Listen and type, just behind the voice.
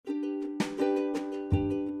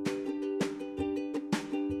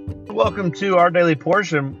Welcome to Our Daily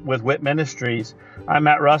Portion with WIT Ministries. I'm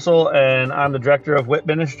Matt Russell, and I'm the director of WIT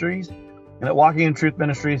Ministries. And at Walking in Truth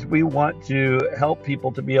Ministries, we want to help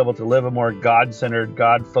people to be able to live a more God-centered,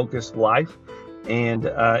 God-focused life, and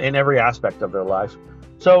in every aspect of their life.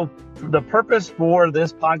 So the purpose for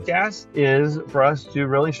this podcast is for us to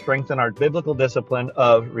really strengthen our biblical discipline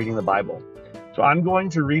of reading the Bible. So I'm going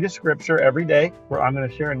to read a scripture every day where I'm going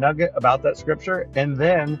to share a nugget about that scripture, and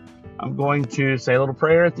then I'm going to say a little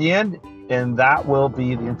prayer at the end, and that will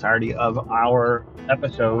be the entirety of our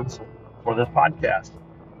episodes for this podcast.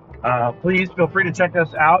 Please feel free to check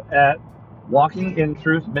us out at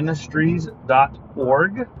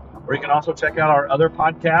walkingintruthministries.org, or you can also check out our other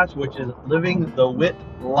podcast, which is Living the WIT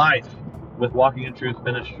Life with Walking in Truth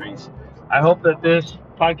Ministries. I hope that this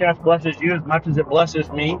podcast blesses you as much as it blesses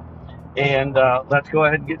me, and let's go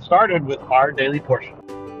ahead and get started with our daily portion.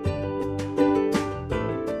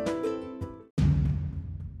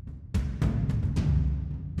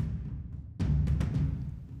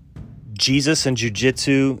 Jesus and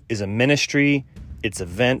Jiu-Jitsu is a ministry, it's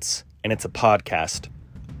events, and it's a podcast,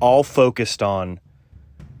 all focused on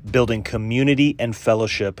building community and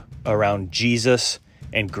fellowship around Jesus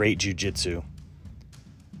and great Jiu-Jitsu.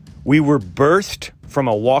 We were birthed from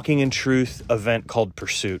a Walking in Truth event called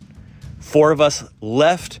Pursuit. 4 of us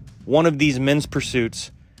left one of these men's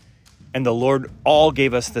pursuits, and the Lord all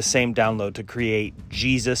gave us the same download to create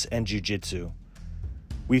Jesus and Jiu-Jitsu.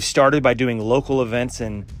 We've started by doing local events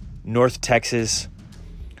in North Texas.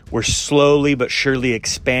 We're slowly but surely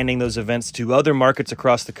expanding those events to other markets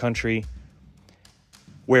across the country,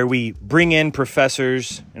 where we bring in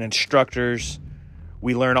professors and instructors.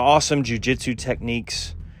 We learn awesome jiu-jitsu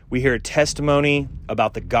techniques. We hear a testimony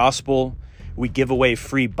about the gospel. We give away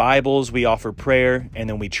free Bibles. We offer prayer, and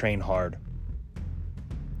then we train hard.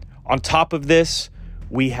 On top of this,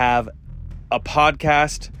 we have a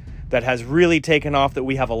podcast that has really taken off that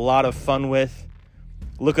we have a lot of fun with.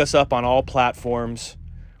 Look us up on all platforms.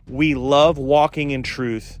 We love Walking in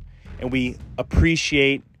Truth, and we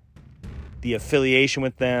appreciate the affiliation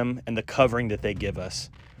with them and the covering that they give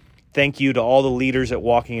us. Thank you to all the leaders at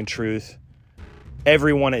Walking in Truth.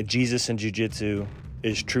 Everyone at Jesus and Jiu-Jitsu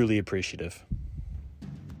is truly appreciative.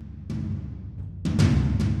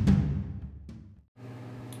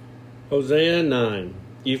 Hosea 9.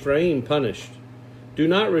 Ephraim punished. Do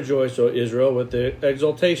not rejoice, O Israel, with the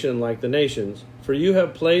exultation like the nations, for you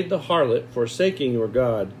have played the harlot, forsaking your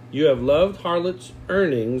God. You have loved harlots'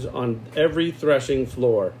 earnings on every threshing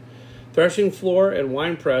floor. Threshing floor and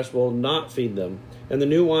winepress will not feed them, and the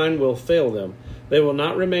new wine will fail them. They will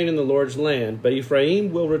not remain in the Lord's land, but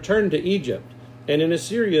Ephraim will return to Egypt, and in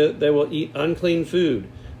Assyria they will eat unclean food.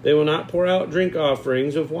 They will not pour out drink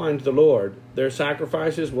offerings of wine to the Lord. Their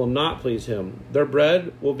sacrifices will not please him. Their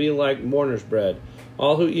bread will be like mourner's bread.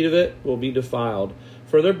 All who eat of it will be defiled,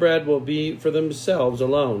 for their bread will be for themselves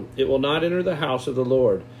alone. It will not enter the house of the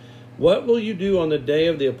Lord. What will you do on the day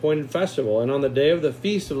of the appointed festival and on the day of the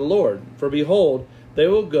feast of the Lord? For behold, they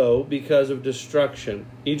will go because of destruction.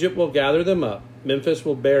 Egypt will gather them up. Memphis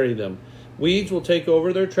will bury them. Weeds will take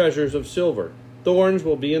over their treasures of silver. Thorns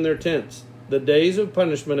will be in their tents. The days of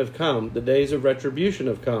punishment have come. The days of retribution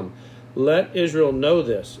have come. Let Israel know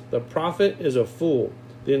this. The prophet is a fool.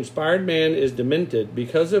 The inspired man is demented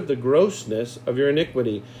because of the grossness of your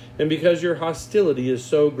iniquity and because your hostility is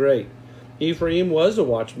so great. Ephraim was a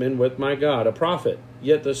watchman with my God, a prophet,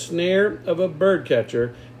 yet the snare of a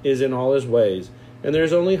birdcatcher is in all his ways, and there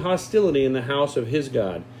is only hostility in the house of his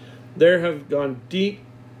God. There have gone deep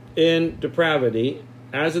in depravity,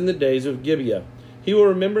 as in the days of Gibeah. He will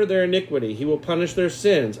remember their iniquity. He will punish their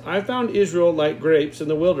sins. I found Israel like grapes in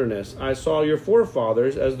the wilderness. I saw your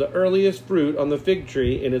forefathers as the earliest fruit on the fig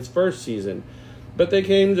tree in its first season. But they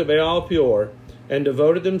came to Baal Peor and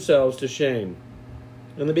devoted themselves to shame.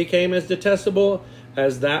 And they became as detestable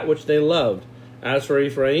as that which they loved. As for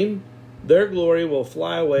Ephraim, their glory will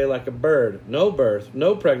fly away like a bird. No birth,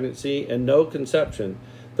 no pregnancy, and no conception.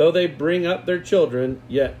 Though they bring up their children,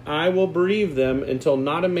 yet I will bereave them until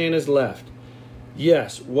not a man is left.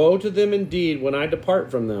 Yes, woe to them indeed when I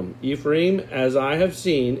depart from them. Ephraim, as I have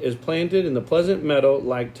seen, is planted in the pleasant meadow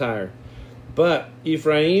like Tyre. But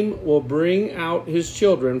Ephraim will bring out his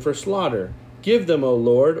children for slaughter. Give them, O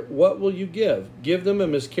Lord, what will you give? Give them a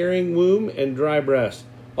miscarrying womb and dry breast.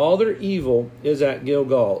 All their evil is at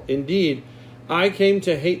Gilgal. Indeed, I came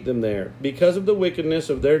to hate them there. Because of the wickedness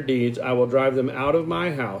of their deeds, I will drive them out of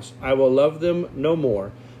my house. I will love them no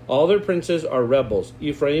more. All their princes are rebels.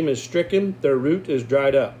 Ephraim is stricken, their root is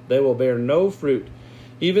dried up. They will bear no fruit.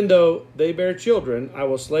 Even though they bear children, I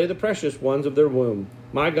will slay the precious ones of their womb.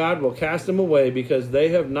 My God will cast them away because they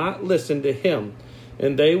have not listened to him,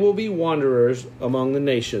 and they will be wanderers among the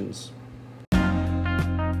nations.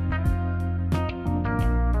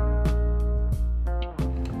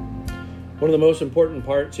 One of the most important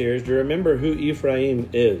parts here is to remember who Ephraim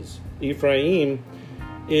is. Ephraim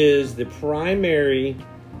is the primary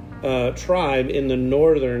tribe in the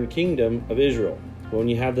northern kingdom of Israel, when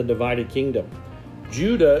you have the divided kingdom.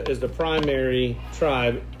 Judah is the primary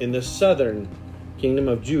tribe in the southern kingdom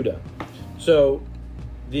of Judah. So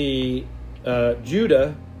the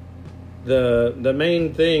Judah, the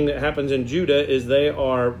main thing that happens in Judah is they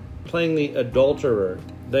are playing the adulterer.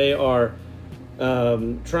 They are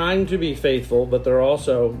trying to be faithful, but they're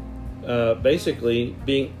also basically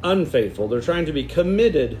being unfaithful. They're trying to be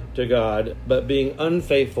committed to God, but being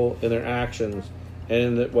unfaithful in their actions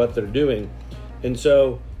and in what they're doing. And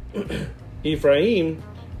so Ephraim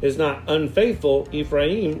is not unfaithful.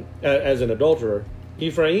 Ephraim, as an adulterer,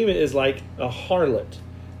 Ephraim is like a harlot.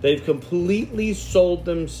 They've completely sold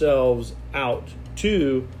themselves out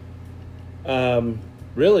to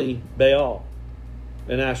really Baal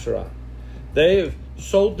and Asherah. They've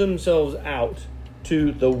sold themselves out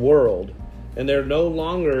to the world, and they're no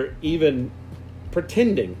longer even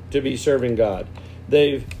pretending to be serving God.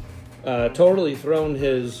 They've totally thrown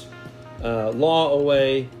his law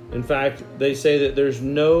away. In fact, they say that there's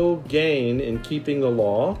no gain in keeping the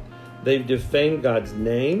law. They've defamed God's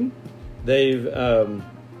name. They've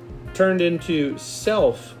turned into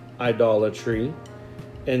self-idolatry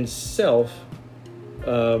and selfish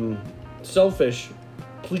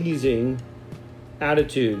pleasing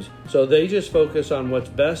attitudes. So they just focus on what's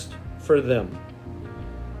best for them.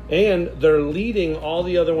 And they're leading all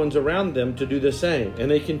the other ones around them to do the same.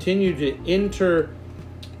 And they continue to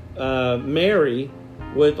marry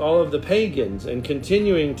with all of the pagans and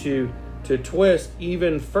continuing to twist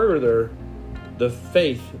even further the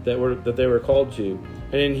faith that they were called to.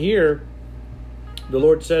 And in here, the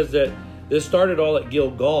Lord says that this started all at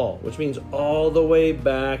Gilgal, which means all the way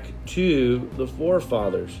back to the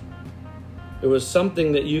forefathers. It was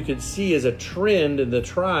something that you could see as a trend in the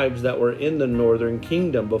tribes that were in the northern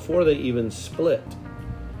kingdom before they even split.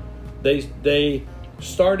 They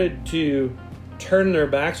started to turn their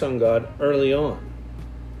backs on God early on.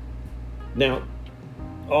 Now,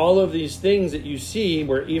 all of these things that you see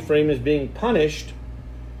where Ephraim is being punished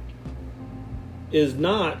is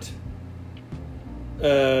not,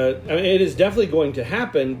 it is definitely going to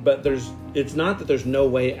happen, but it's not that there's no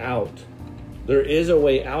way out. There is a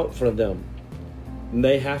way out for them. And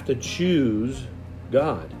they have to choose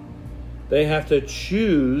God. They have to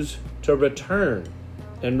choose to return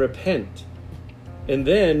and repent. And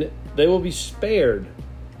then they will be spared.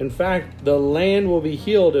 In fact, the land will be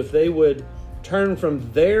healed if they would turn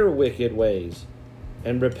from their wicked ways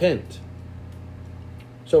and repent.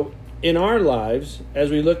 So in our lives, as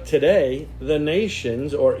we look today, the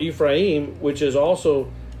nations, or Ephraim, which is also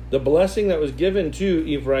the blessing that was given to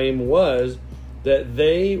Ephraim, was that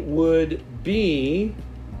they would be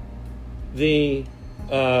the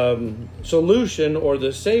solution or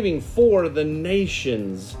the saving for the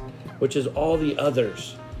nations, which is all the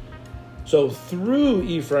others. So through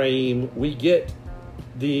Ephraim, we get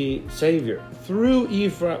the Savior. Through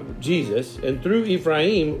Jesus, and through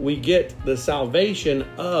Ephraim, we get the salvation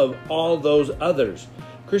of all those others.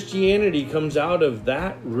 Christianity comes out of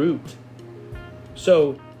that root.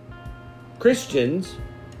 So Christians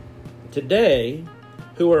today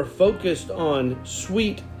who are focused on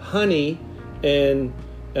sweet honey and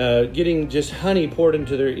getting just honey poured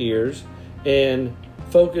into their ears and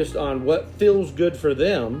focused on what feels good for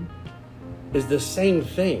them is the same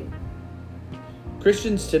thing.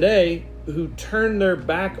 Christians today who turn their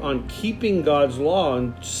back on keeping God's law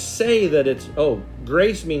and say that it's,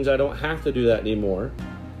 grace means I don't have to do that anymore.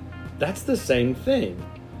 That's the same thing.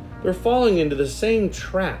 They're falling into the same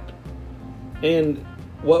trap. And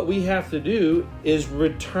what we have to do is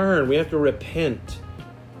return. We have to repent.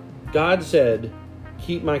 God said,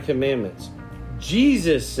 keep my commandments.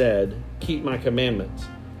 Jesus said, keep my commandments.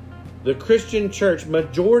 The Christian church,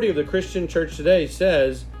 majority of the Christian church today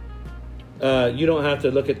says, you don't have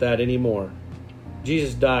to look at that anymore.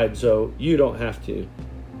 Jesus died, so you don't have to.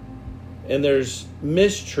 And there's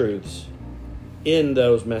mistruths in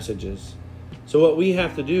those messages. So what we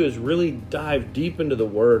have to do is really dive deep into the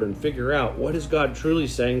Word and figure out what is God truly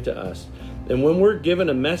saying to us. And when we're given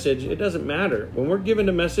a message, it doesn't matter. When we're given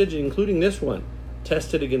a message, including this one,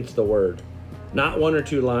 test it against the Word. Not one or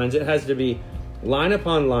two lines. It has to be line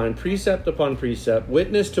upon line, precept upon precept,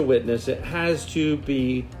 witness to witness. It has to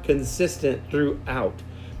be consistent throughout.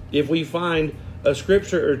 If we find a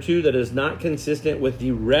scripture or two that is not consistent with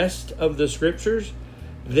the rest of the scriptures,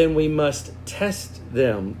 then we must test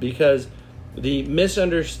them, because The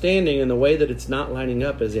misunderstanding in the way that it's not lining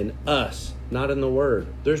up is in us, not in the Word.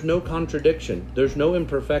 There's no contradiction. There's no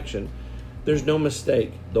imperfection. There's no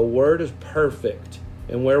mistake. The Word is perfect.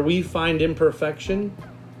 And where we find imperfection,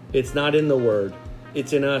 it's not in the Word.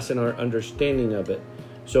 It's in us and our understanding of it.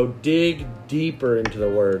 So dig deeper into the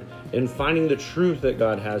Word and finding the truth that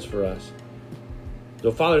God has for us.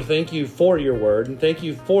 So Father, thank you for your Word, and thank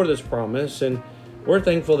you for this promise. And we're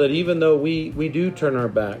thankful that even though we do turn our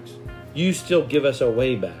backs, you still give us a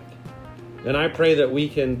way back. And I pray that we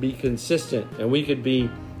can be consistent and we could be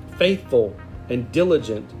faithful and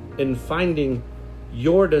diligent in finding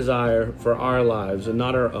your desire for our lives and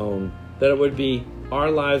not our own. That it would be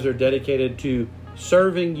our lives are dedicated to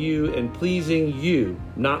serving you and pleasing you,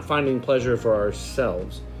 not finding pleasure for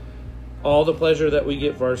ourselves. All the pleasure that we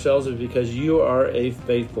get for ourselves is because you are a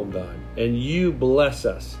faithful God and you bless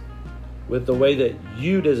us with the way that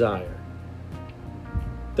you desire.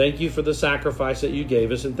 Thank you for the sacrifice that you gave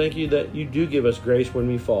us, and thank you that you do give us grace when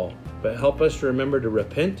we fall. But help us to remember to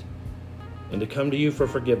repent and to come to you for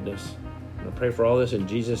forgiveness. And I pray for all this in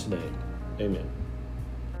Jesus' name. Amen.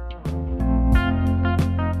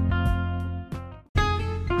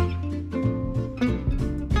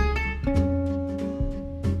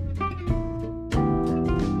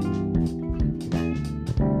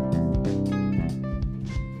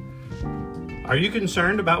 Are you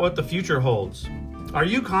concerned about what the future holds? Are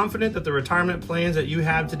you confident that the retirement plans that you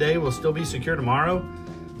have today will still be secure tomorrow?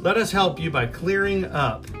 Let us help you by clearing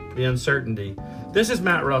up the uncertainty. This is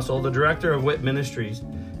Matt Russell, the director of WIT Ministries.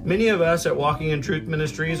 Many of us at Walking in Truth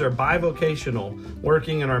Ministries are bivocational,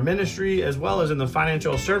 working in our ministry as well as in the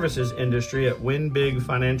financial services industry at Win Big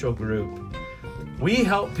Financial Group. We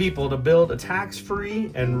help people to build a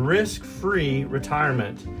tax-free and risk-free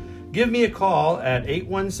retirement. Give me a call at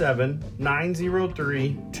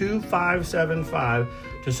 817-903-2575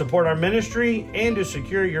 to support our ministry and to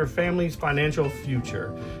secure your family's financial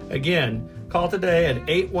future. Again, call today at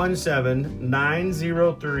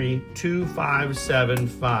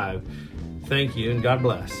 817-903-2575. Thank you and God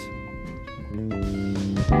bless.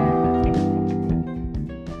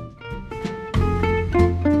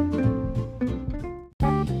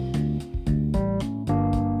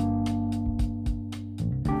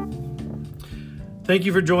 Thank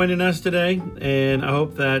you for joining us today, and I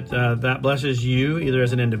hope that that blesses you either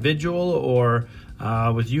as an individual or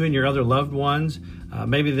with you and your other loved ones.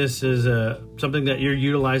 Maybe this is something that you're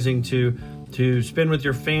utilizing to spend with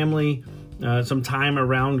your family some time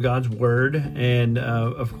around God's Word, and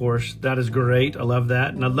of course, that is great. I love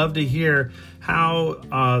that, and I'd love to hear how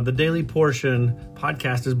the Daily Portion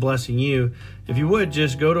podcast is blessing you. If you would,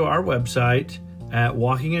 just go to our website at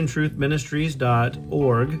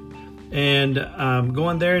walkingintruthministries.org. And go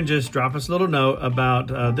on there and just drop us a little note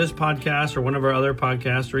about this podcast or one of our other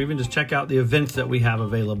podcasts, or even just check out the events that we have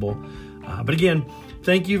available. But again,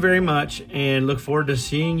 thank you very much, and look forward to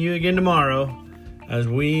seeing you again tomorrow as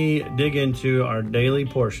we dig into our daily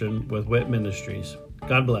portion with WIT Ministries.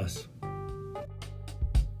 God bless.